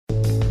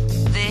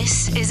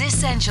This is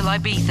Essential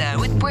Ibiza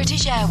with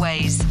British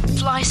Airways.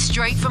 Fly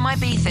straight from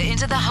Ibiza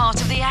into the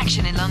heart of the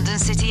action in London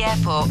City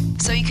Airport,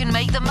 so you can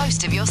make the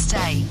most of your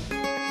stay.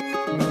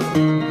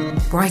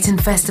 Brighton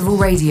Festival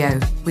Radio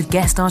with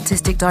guest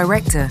artistic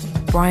director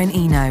Brian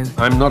Eno.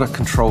 I'm not a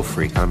control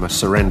freak, I'm a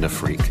surrender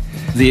freak.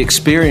 The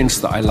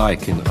experience that I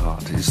like in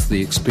art is the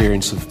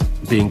experience of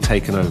being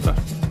taken over.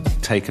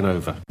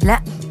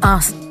 Let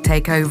us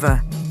take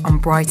over on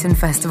Brighton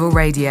Festival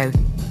Radio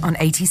on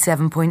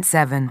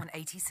 87.7.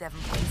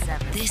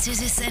 This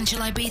is Essential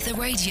Ibiza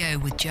Radio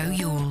with Joe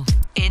Yule.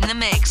 In the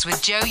mix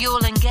with Joe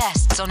Yule and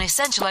guests on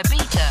Essential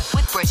Ibiza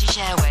with British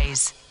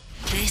Airways.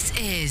 This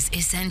is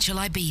Essential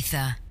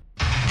Ibiza.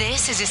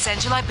 This is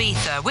Essential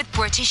Ibiza with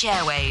British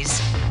Airways.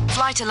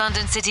 Fly to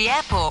London City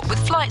Airport with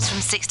flights from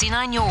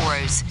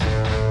 €69.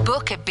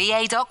 Book at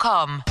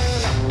ba.com.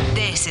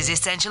 This is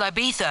Essential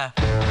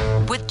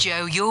Ibiza with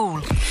Joe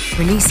Yule.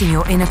 Releasing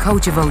your inner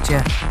culture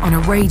vulture on a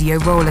radio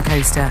roller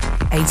coaster.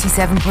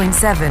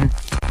 87.7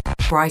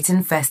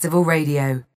 Brighton Festival Radio.